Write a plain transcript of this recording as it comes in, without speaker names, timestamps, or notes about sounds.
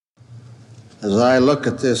As I look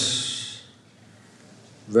at this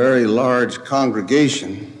very large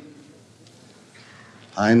congregation,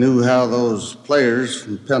 I knew how those players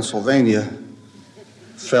from Pennsylvania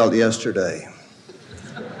felt yesterday.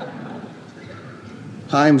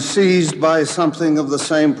 I'm seized by something of the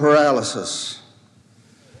same paralysis,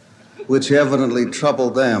 which evidently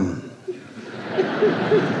troubled them.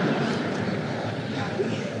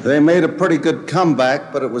 They made a pretty good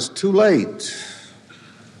comeback, but it was too late.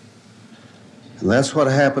 And that's what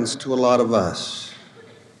happens to a lot of us.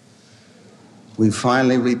 We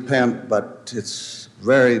finally repent, but it's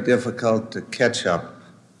very difficult to catch up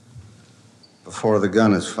before the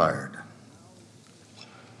gun is fired.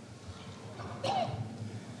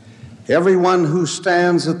 Everyone who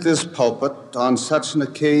stands at this pulpit on such an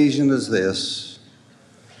occasion as this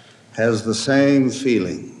has the same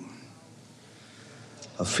feeling,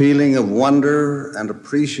 a feeling of wonder and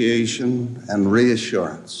appreciation and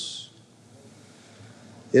reassurance.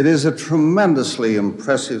 It is a tremendously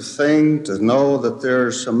impressive thing to know that there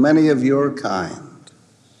are so many of your kind,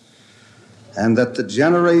 and that the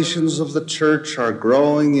generations of the church are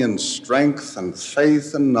growing in strength and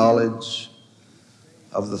faith and knowledge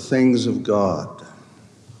of the things of God.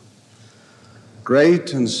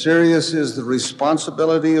 Great and serious is the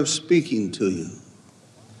responsibility of speaking to you.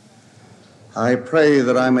 I pray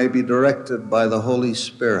that I may be directed by the Holy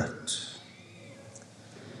Spirit.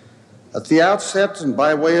 At the outset, and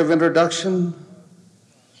by way of introduction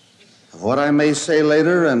of what I may say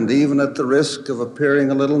later, and even at the risk of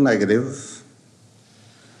appearing a little negative,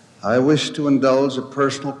 I wish to indulge a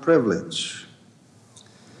personal privilege.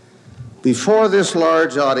 Before this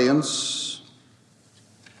large audience,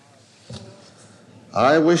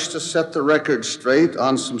 I wish to set the record straight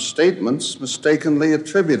on some statements mistakenly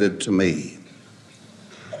attributed to me.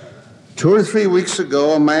 2 or 3 weeks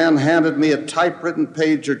ago, a man handed me a typewritten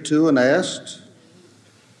page or two and asked,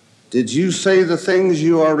 "Did you say the things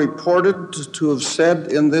you are reported to have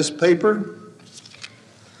said in this paper?"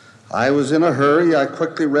 I was in a hurry. I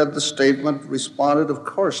quickly read the statement, responded, "Of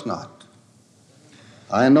course not.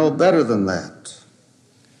 I know better than that."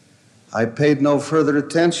 I paid no further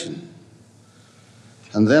attention.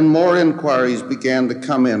 And then more inquiries began to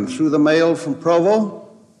come in through the mail from Provo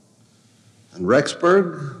and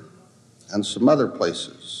Rexburg and some other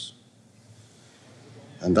places.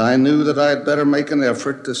 And I knew that I had better make an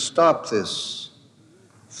effort to stop this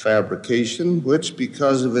fabrication, which,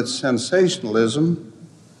 because of its sensationalism,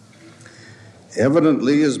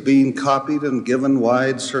 evidently is being copied and given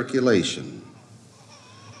wide circulation.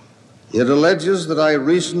 It alleges that I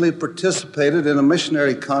recently participated in a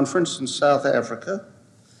missionary conference in South Africa,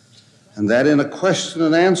 and that in a question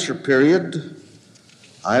and answer period,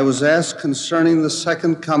 I was asked concerning the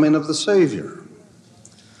second coming of the Savior.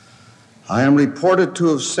 I am reported to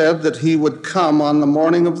have said that he would come on the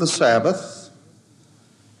morning of the Sabbath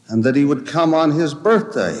and that he would come on his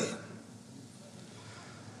birthday.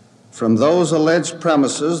 From those alleged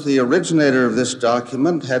premises, the originator of this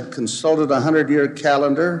document had consulted a 100-year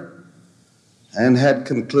calendar and had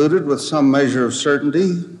concluded with some measure of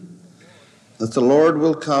certainty that the Lord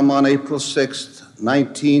will come on April 6th,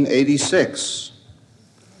 1986.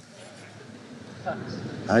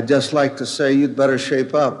 I'd just like to say you'd better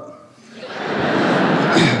shape up.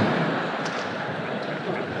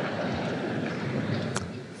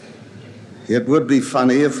 It would be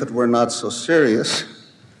funny if it were not so serious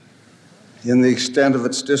in the extent of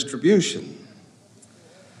its distribution.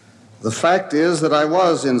 The fact is that I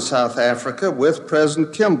was in South Africa with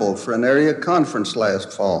President Kimball for an area conference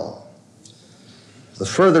last fall. The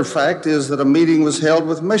further fact is that a meeting was held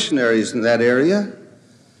with missionaries in that area,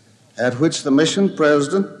 at which the mission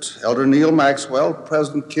president, Elder Neil Maxwell,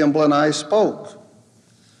 President Kimball, and I spoke.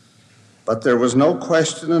 But there was no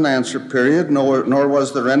question and answer period, nor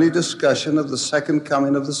was there any discussion of the second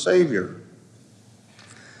coming of the Savior.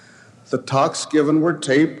 The talks given were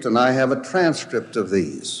taped, and I have a transcript of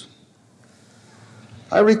these.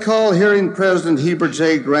 I recall hearing President Heber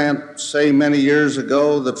J. Grant say many years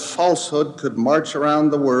ago that falsehood could march around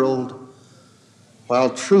the world while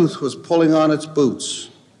truth was pulling on its boots.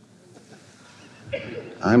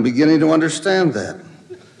 I'm beginning to understand that.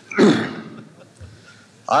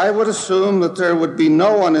 I would assume that there would be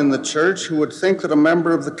no one in the church who would think that a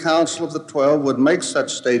member of the Council of the 12 would make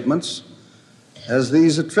such statements as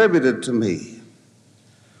these attributed to me.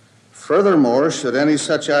 Furthermore, should any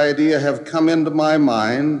such idea have come into my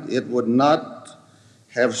mind, it would not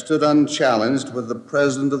have stood unchallenged with the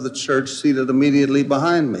president of the church seated immediately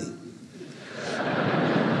behind me.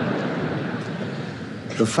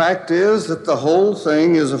 The fact is that the whole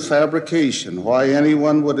thing is a fabrication. Why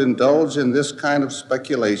anyone would indulge in this kind of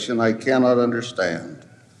speculation, I cannot understand.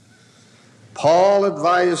 Paul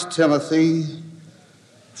advised Timothy,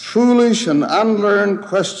 foolish and unlearned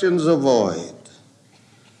questions avoid,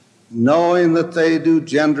 knowing that they do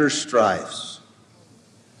gender strifes.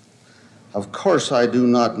 Of course I do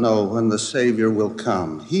not know when the Savior will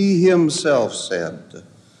come. He himself said,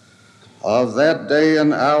 of that day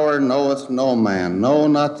and hour knoweth no man, no,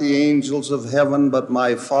 not the angels of heaven, but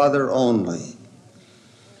my Father only.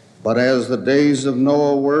 But as the days of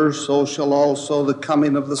Noah were, so shall also the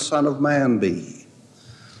coming of the Son of Man be.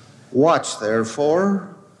 Watch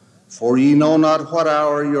therefore, for ye know not what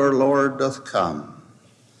hour your Lord doth come.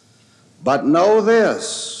 But know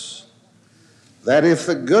this, that if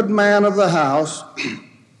the good man of the house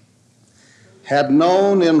had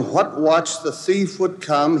known in what watch the thief would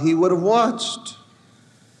come, he would have watched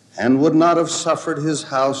and would not have suffered his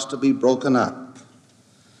house to be broken up.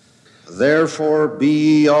 Therefore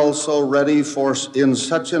be ye also ready, for in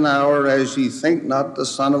such an hour as ye think not the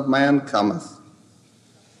Son of Man cometh.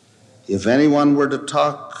 If anyone were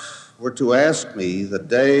to ask me the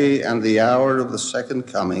day and the hour of the second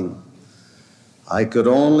coming, I could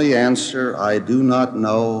only answer, I do not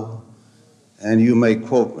know, and you may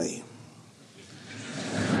quote me.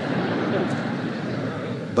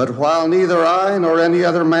 But while neither I nor any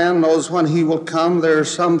other man knows when he will come, there are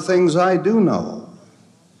some things I do know.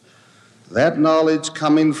 That knowledge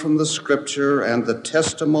coming from the Scripture and the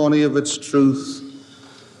testimony of its truth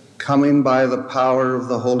coming by the power of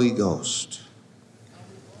the Holy Ghost.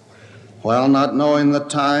 While not knowing the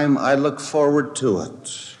time, I look forward to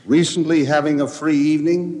it. Recently, having a free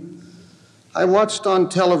evening, I watched on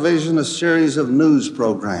television a series of news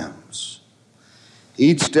programs.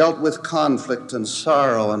 Each dealt with conflict and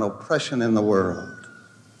sorrow and oppression in the world.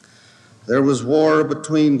 There was war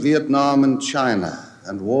between Vietnam and China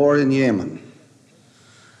and war in Yemen.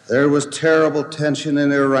 There was terrible tension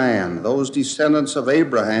in Iran. Those descendants of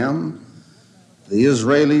Abraham, the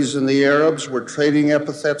Israelis and the Arabs, were trading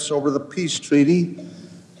epithets over the peace treaty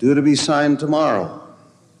due to be signed tomorrow.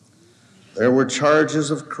 There were charges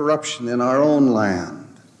of corruption in our own land.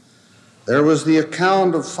 There was the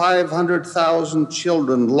account of 500,000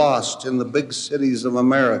 children lost in the big cities of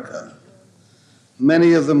America,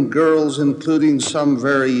 many of them girls, including some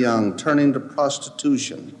very young, turning to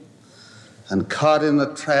prostitution and caught in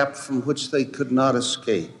a trap from which they could not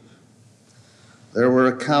escape. There were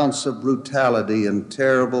accounts of brutality and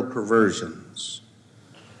terrible perversions.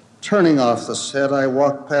 Turning off the set, I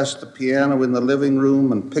walked past the piano in the living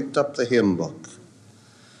room and picked up the hymn book.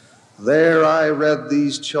 There I read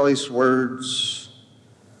these choice words,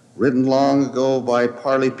 written long ago by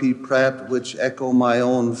Parley P. Pratt, which echo my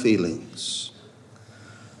own feelings.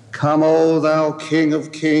 Come, O thou King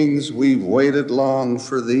of kings, we've waited long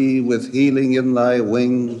for thee, with healing in thy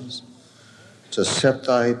wings, to set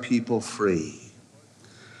thy people free.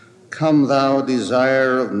 Come, thou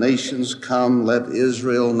desire of nations, come, let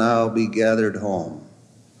Israel now be gathered home.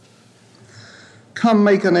 Come,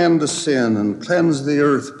 make an end to sin and cleanse the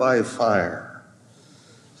earth by fire,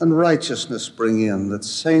 and righteousness bring in, that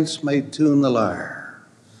saints may tune the lyre.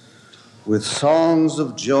 With songs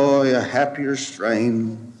of joy, a happier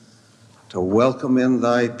strain, to welcome in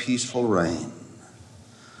thy peaceful reign.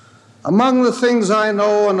 Among the things I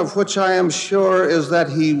know and of which I am sure is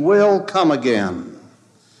that he will come again.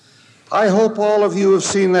 I hope all of you have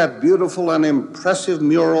seen that beautiful and impressive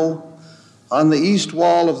mural on the east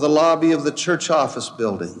wall of the lobby of the church office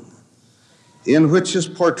building, in which is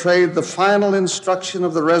portrayed the final instruction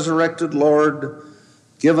of the resurrected Lord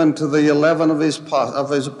given to the 11 of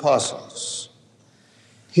his apostles.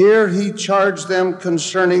 Here he charged them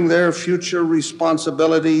concerning their future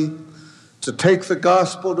responsibility to take the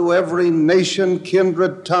gospel to every nation,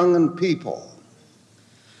 kindred, tongue, and people.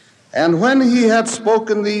 And when he had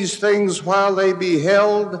spoken these things while they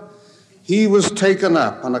beheld, he was taken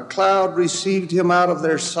up, and a cloud received him out of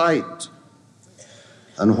their sight.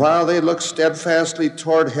 And while they looked steadfastly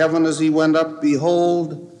toward heaven as he went up,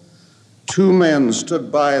 behold, two men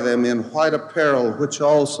stood by them in white apparel, which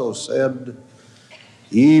also said,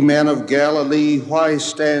 Ye men of Galilee, why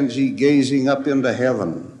stand ye gazing up into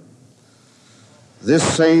heaven? This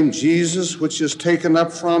same Jesus, which is taken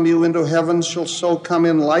up from you into heaven, shall so come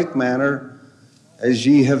in like manner as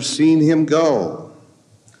ye have seen him go.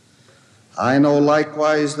 I know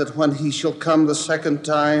likewise that when he shall come the second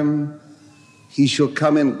time, he shall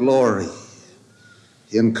come in glory,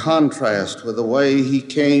 in contrast with the way he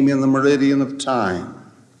came in the meridian of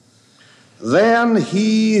time. Then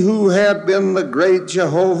he who had been the great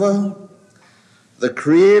Jehovah, the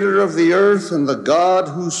creator of the earth and the God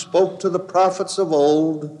who spoke to the prophets of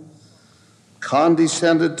old,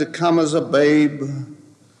 condescended to come as a babe,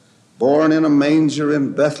 born in a manger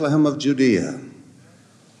in Bethlehem of Judea.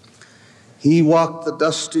 He walked the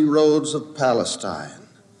dusty roads of Palestine,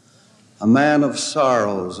 a man of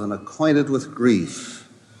sorrows and acquainted with grief.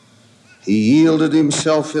 He yielded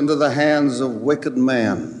himself into the hands of wicked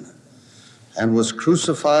men and was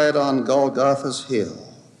crucified on Golgotha's hill.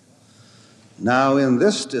 Now in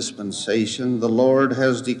this dispensation, the Lord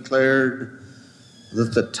has declared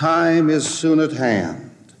that the time is soon at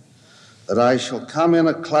hand, that I shall come in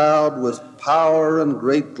a cloud with power and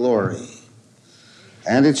great glory.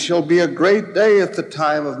 And it shall be a great day at the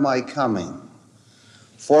time of my coming,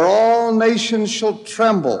 for all nations shall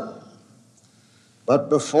tremble. But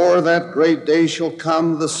before that great day shall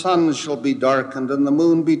come, the sun shall be darkened, and the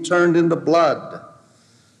moon be turned into blood,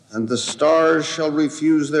 and the stars shall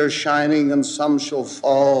refuse their shining, and some shall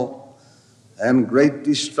fall, and great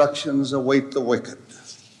destructions await the wicked.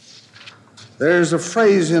 There's a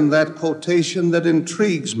phrase in that quotation that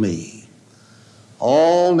intrigues me.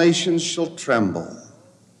 All nations shall tremble.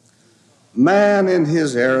 Man in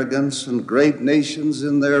his arrogance and great nations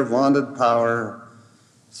in their vaunted power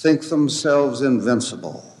think themselves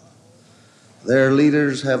invincible. Their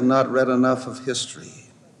leaders have not read enough of history.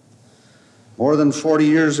 More than 40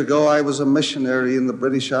 years ago, I was a missionary in the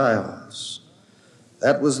British Isles.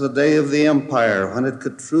 That was the day of the empire when it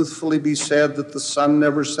could truthfully be said that the sun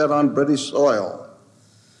never set on British soil,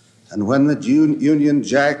 and when the Union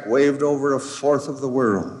Jack waved over a fourth of the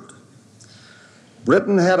world.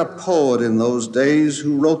 Britain had a poet in those days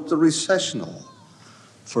who wrote the recessional,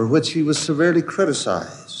 for which he was severely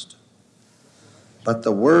criticized. But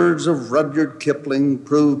the words of Rudyard Kipling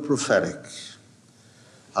proved prophetic.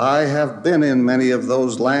 I have been in many of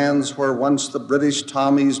those lands where once the British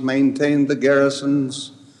Tommies maintained the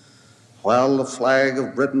garrisons while the flag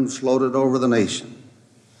of Britain floated over the nation.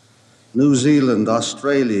 New Zealand,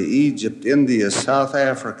 Australia, Egypt, India, South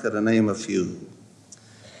Africa, to name a few.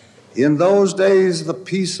 In those days, the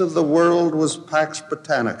peace of the world was Pax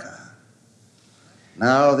Britannica.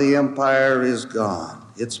 Now the empire is gone.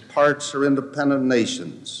 Its parts are independent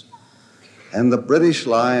nations. And the British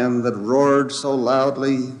lion that roared so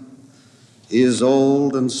loudly is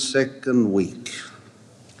old and sick and weak.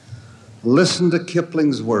 Listen to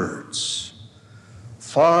Kipling's words.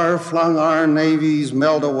 Far flung our navies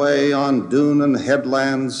melt away, on dune and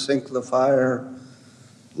headland sink the fire.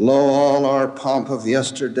 Lo, all our pomp of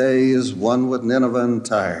yesterday is one with Nineveh and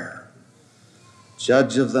Tyre.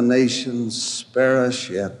 Judge of the nations, spare us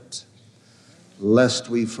yet, lest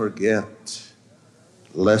we forget,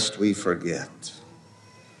 lest we forget.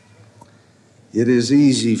 It is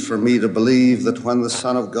easy for me to believe that when the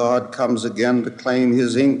Son of God comes again to claim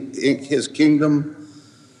his kingdom,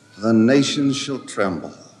 the nations shall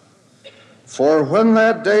tremble. For when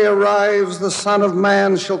that day arrives, the Son of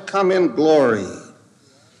Man shall come in glory,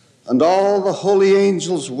 and all the holy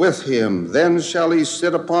angels with him. Then shall he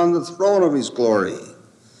sit upon the throne of his glory,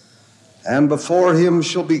 and before him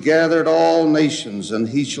shall be gathered all nations, and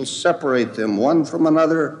he shall separate them one from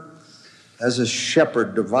another, as a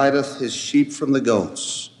shepherd divideth his sheep from the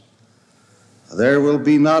goats. There will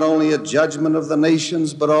be not only a judgment of the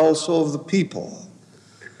nations, but also of the people.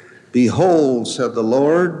 Behold, said the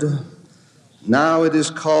Lord, now it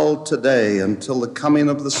is called today until the coming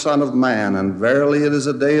of the Son of Man, and verily it is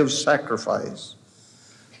a day of sacrifice,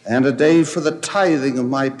 and a day for the tithing of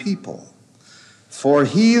my people. For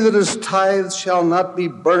he that is tithed shall not be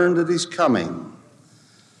burned at his coming.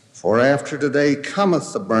 For after today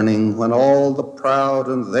cometh the burning, when all the proud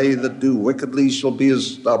and they that do wickedly shall be as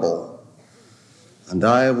stubble. And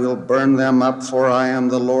I will burn them up, for I am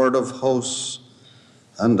the Lord of hosts,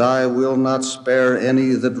 and I will not spare any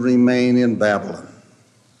that remain in Babylon.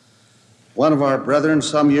 One of our brethren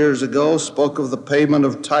some years ago spoke of the payment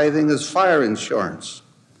of tithing as fire insurance.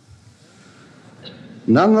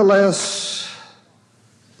 Nonetheless,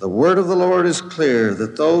 the word of the Lord is clear,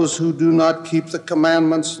 that those who do not keep the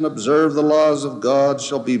commandments and observe the laws of God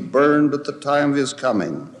shall be burned at the time of his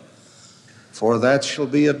coming. For that shall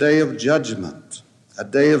be a day of judgment, a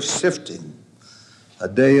day of sifting, a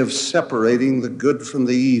day of separating the good from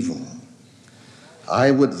the evil. I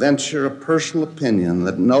would venture a personal opinion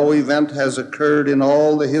that no event has occurred in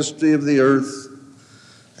all the history of the earth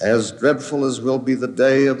as dreadful as will be the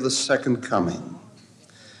day of the second coming,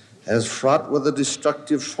 as fraught with the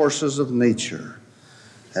destructive forces of nature,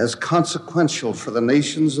 as consequential for the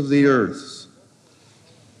nations of the earth,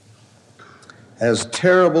 as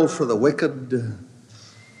terrible for the wicked,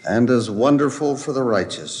 and as wonderful for the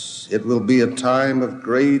righteous. It will be a time of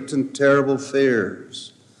great and terrible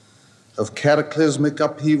fears, of cataclysmic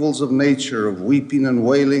upheavals of nature, of weeping and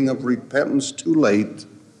wailing, of repentance too late,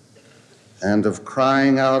 and of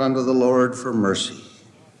crying out unto the Lord for mercy.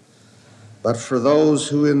 But for those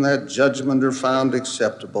who in that judgment are found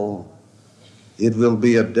acceptable, it will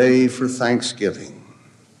be a day for thanksgiving.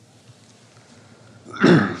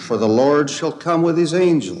 For the Lord shall come with his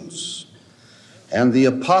angels, and the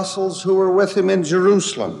apostles who were with him in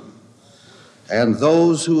Jerusalem, and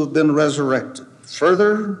those who have been resurrected.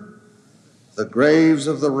 Further, the graves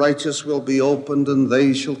of the righteous will be opened, and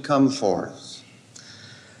they shall come forth.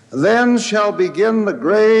 Then shall begin the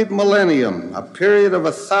great millennium, a period of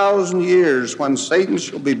 1,000 years when Satan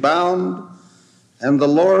shall be bound and the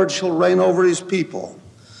Lord shall reign over his people.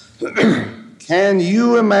 Can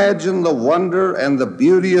you imagine the wonder and the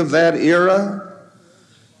beauty of that era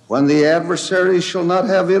when the adversary shall not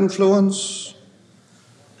have influence?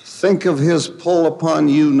 Think of his pull upon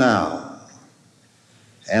you now,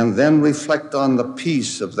 and then reflect on the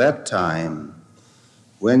peace of that time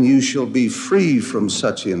when you shall be free from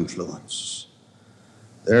such influence.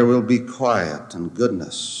 There will be quiet and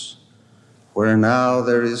goodness, where now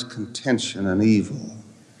there is contention and evil.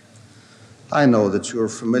 I know that you are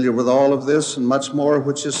familiar with all of this and much more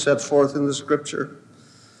which is set forth in the Scripture,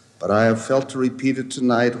 but I have felt to repeat it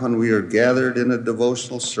tonight when we are gathered in a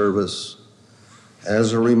devotional service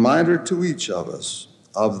as a reminder to each of us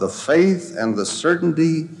of the faith and the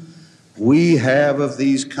certainty we have of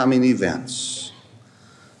these coming events.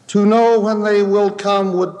 To know when they will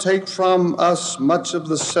come would take from us much of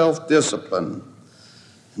the self-discipline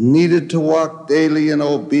needed to walk daily in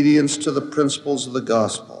obedience to the principles of the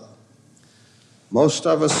gospel. Most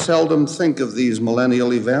of us seldom think of these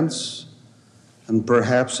millennial events, and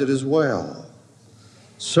perhaps it is well.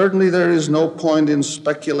 Certainly there is no point in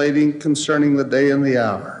speculating concerning the day and the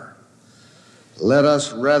hour. Let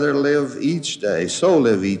us rather live each day,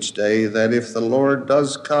 that if the Lord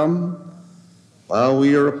does come, while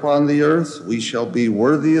we are upon the earth, we shall be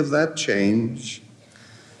worthy of that change,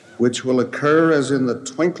 which will occur as in the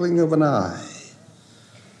twinkling of an eye,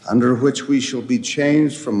 under which we shall be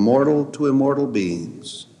changed from mortal to immortal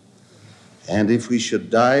beings. And if we should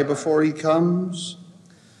die before he comes,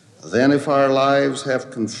 then if our lives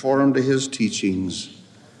have conformed to his teachings,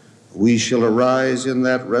 we shall arise in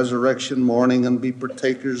that resurrection morning and be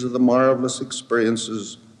partakers of the marvelous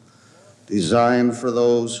experiences designed for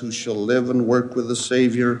those who shall live and work with the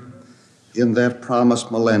Savior in that promised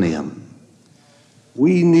millennium.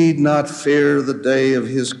 We need not fear the day of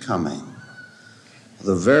his coming.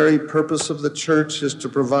 The very purpose of the church is to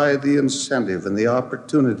provide the incentive and the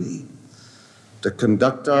opportunity to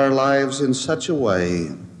conduct our lives in such a way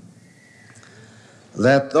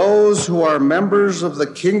that those who are members of the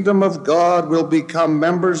kingdom of God will become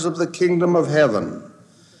members of the kingdom of heaven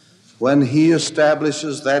when he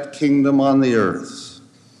establishes that kingdom on the earth.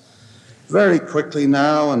 Very quickly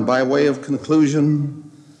now, and by way of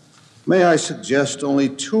conclusion, may I suggest only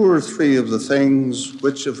 2 or 3 of the things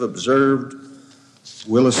which, if observed,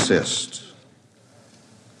 will assist.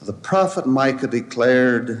 The prophet Micah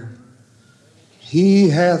declared, "He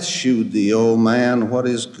hath shewed thee, O man, what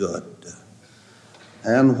is good.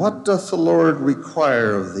 And what doth the Lord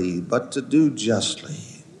require of thee but to do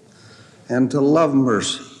justly, and to love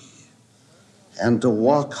mercy, and to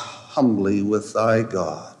walk humbly with thy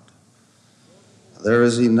God?" There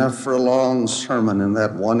is enough for a long sermon in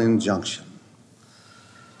that one injunction.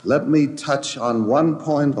 Let me touch on one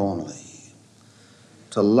point only: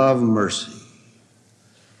 to love mercy.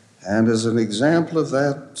 And as an example of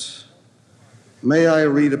that, may I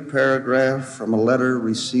read a paragraph from a letter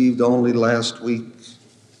received only last week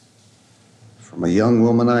from a young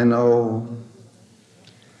woman I know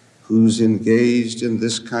who's engaged in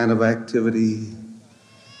this kind of activity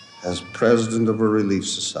as president of a relief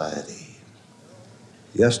society.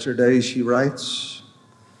 Yesterday, she writes,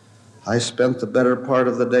 "I spent the better part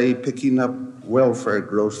of the day picking up welfare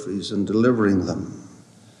groceries and delivering them.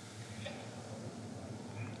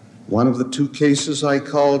 One of the 2 cases I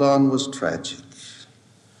called on was tragic.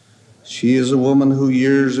 She is a woman who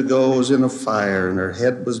years ago was in a fire and her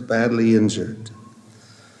head was badly injured.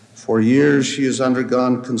 For years she has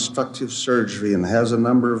undergone constructive surgery and has a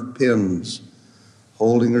number of pins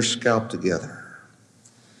holding her scalp together.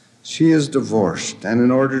 She is divorced, and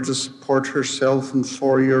in order to support herself and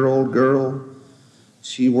 4-year-old girl,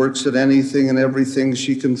 she works at anything and everything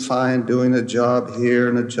she can find, doing a job here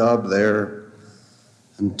and a job there,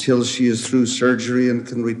 until she is through surgery and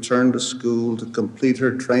can return to school to complete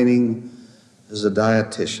her training as a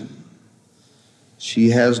dietitian.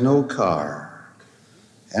 She has no car,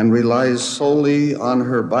 and relies solely on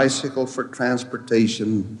her bicycle for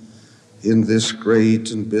transportation in this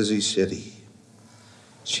great and busy city.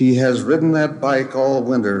 She has ridden that bike all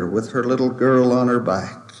winter with her little girl on her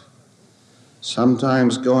back,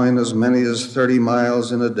 sometimes going as many as 30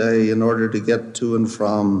 miles in a day in order to get to and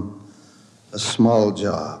from a small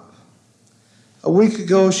job. A week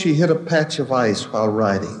ago, she hit a patch of ice while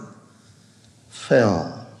riding,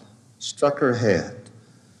 fell, struck her head,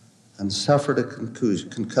 and suffered a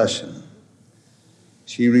concussion.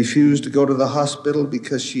 She refused to go to the hospital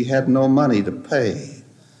because she had no money to pay,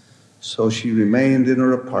 so she remained in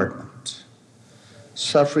her apartment,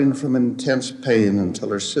 suffering from intense pain until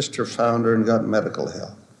her sister found her and got medical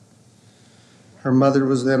help. Her mother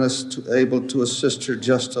was then able to assist her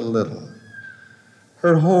just a little.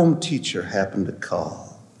 Her home teacher happened to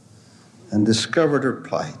call and discovered her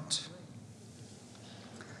plight.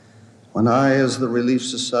 When I, as the Relief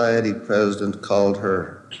Society president, called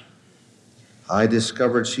her, I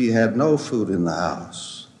discovered she had no food in the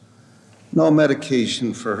house, no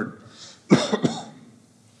medication for her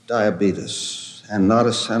diabetes, and not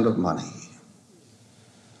a cent of money.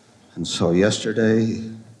 And so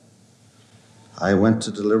yesterday, I went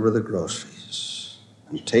to deliver the groceries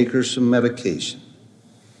and take her some medication.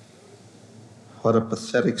 What a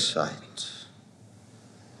pathetic sight.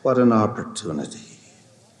 What an opportunity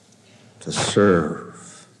to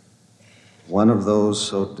serve one of those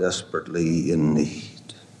so desperately in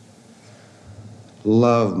need.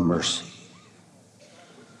 Love mercy,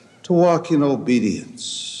 to walk in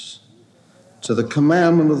obedience to the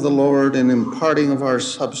commandment of the Lord in imparting of our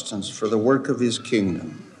substance for the work of his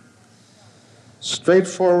kingdom.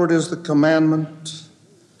 Straightforward is the commandment,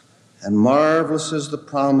 and marvelous is the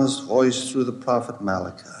promise voiced through the prophet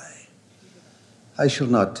Malachi. I shall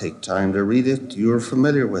not take time to read it. You are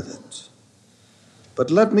familiar with it. But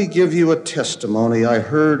let me give you a testimony I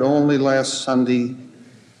heard only last Sunday,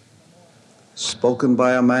 spoken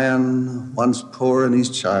by a man once poor in his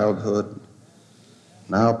childhood,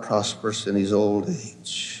 now prosperous in his old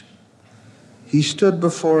age. He stood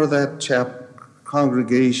before that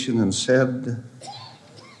congregation and said,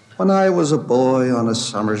 "When I was a boy on a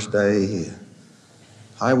summer's day,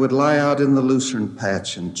 I would lie out in the lucerne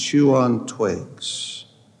patch and chew on twigs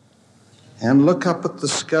and look up at the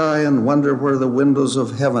sky and wonder where the windows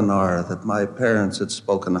of heaven are that my parents had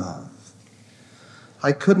spoken of.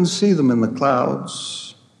 I couldn't see them in the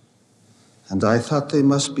clouds, and I thought they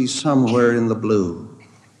must be somewhere in the blue.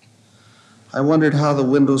 I wondered how the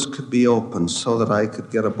windows could be opened so that I could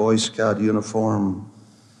get a Boy Scout uniform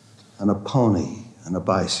and a pony and a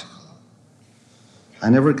bicycle. I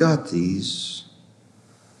never got these,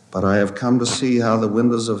 but I have come to see how the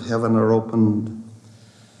windows of heaven are opened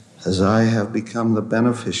as I have become the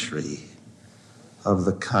beneficiary of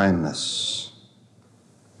the kindness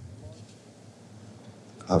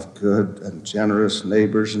of good and generous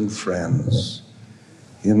neighbors and friends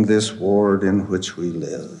in this ward in which we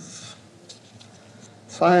live."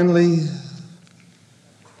 Finally,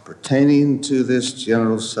 pertaining to this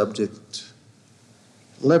general subject,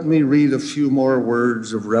 let me read a few more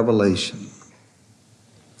words of revelation.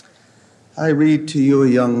 I read to you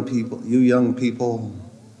young people,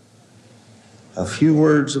 a few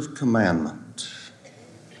words of commandment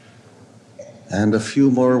and a few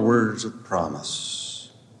more words of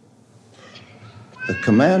promise. The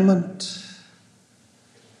commandment: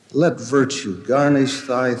 let virtue garnish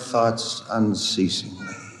thy thoughts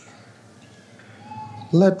unceasingly.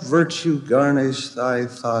 Let virtue garnish thy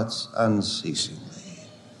thoughts unceasingly.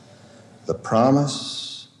 The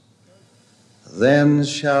promise: then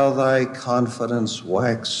shall thy confidence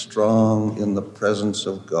wax strong in the presence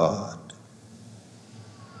of God.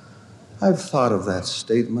 I've thought of that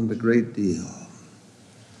statement a great deal.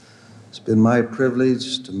 It's been my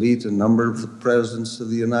privilege to meet a number of the presidents of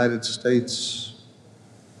the United States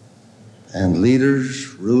and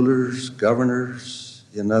leaders, rulers, governors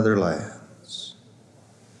in other lands.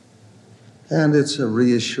 And it's a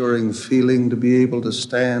reassuring feeling to be able to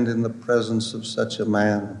stand in the presence of such a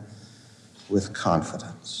man with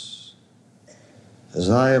confidence. As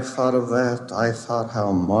I have thought of that, I thought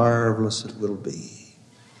how marvelous it will be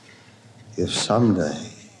if someday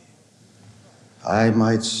I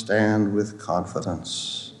might stand with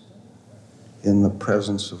confidence in the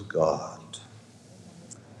presence of God.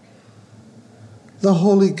 The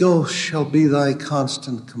Holy Ghost shall be thy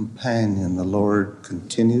constant companion, the Lord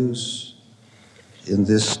continues in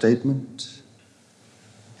this statement,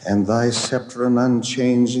 and thy scepter an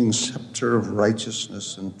unchanging scepter of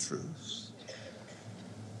righteousness and truth.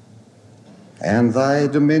 And thy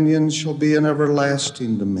dominion shall be an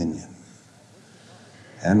everlasting dominion.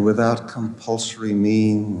 and without compulsory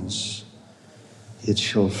means, it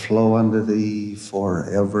shall flow unto thee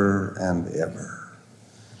forever and ever.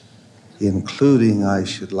 Including, I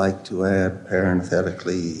should like to add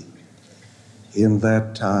parenthetically, in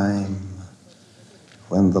that time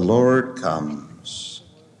when the Lord comes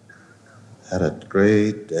at a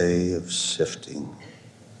great day of sifting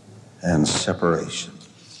and separation.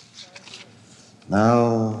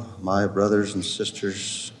 Now, my brothers and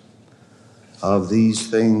sisters, of these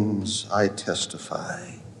things I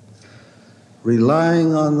testify,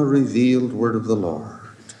 relying on the revealed word of the Lord,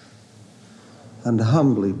 and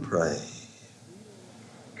humbly pray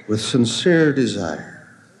with sincere desire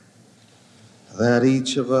that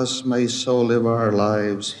each of us may so live our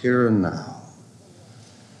lives here and now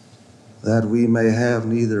that we may have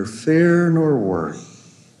neither fear nor worry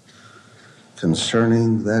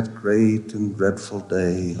concerning that great and dreadful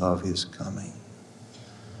day of his coming.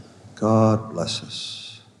 God bless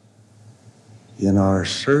us in our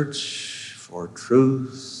search for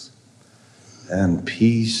truth and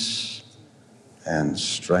peace and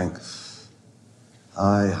strength.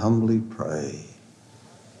 I humbly pray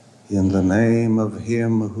in the name of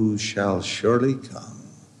him who shall surely come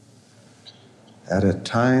at a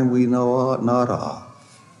time we know not of,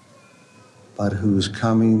 but whose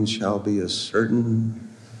coming shall be as certain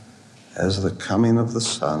as the coming of the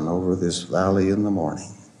sun over this valley in the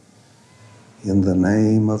morning. In the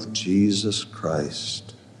name of Jesus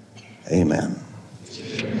Christ, amen.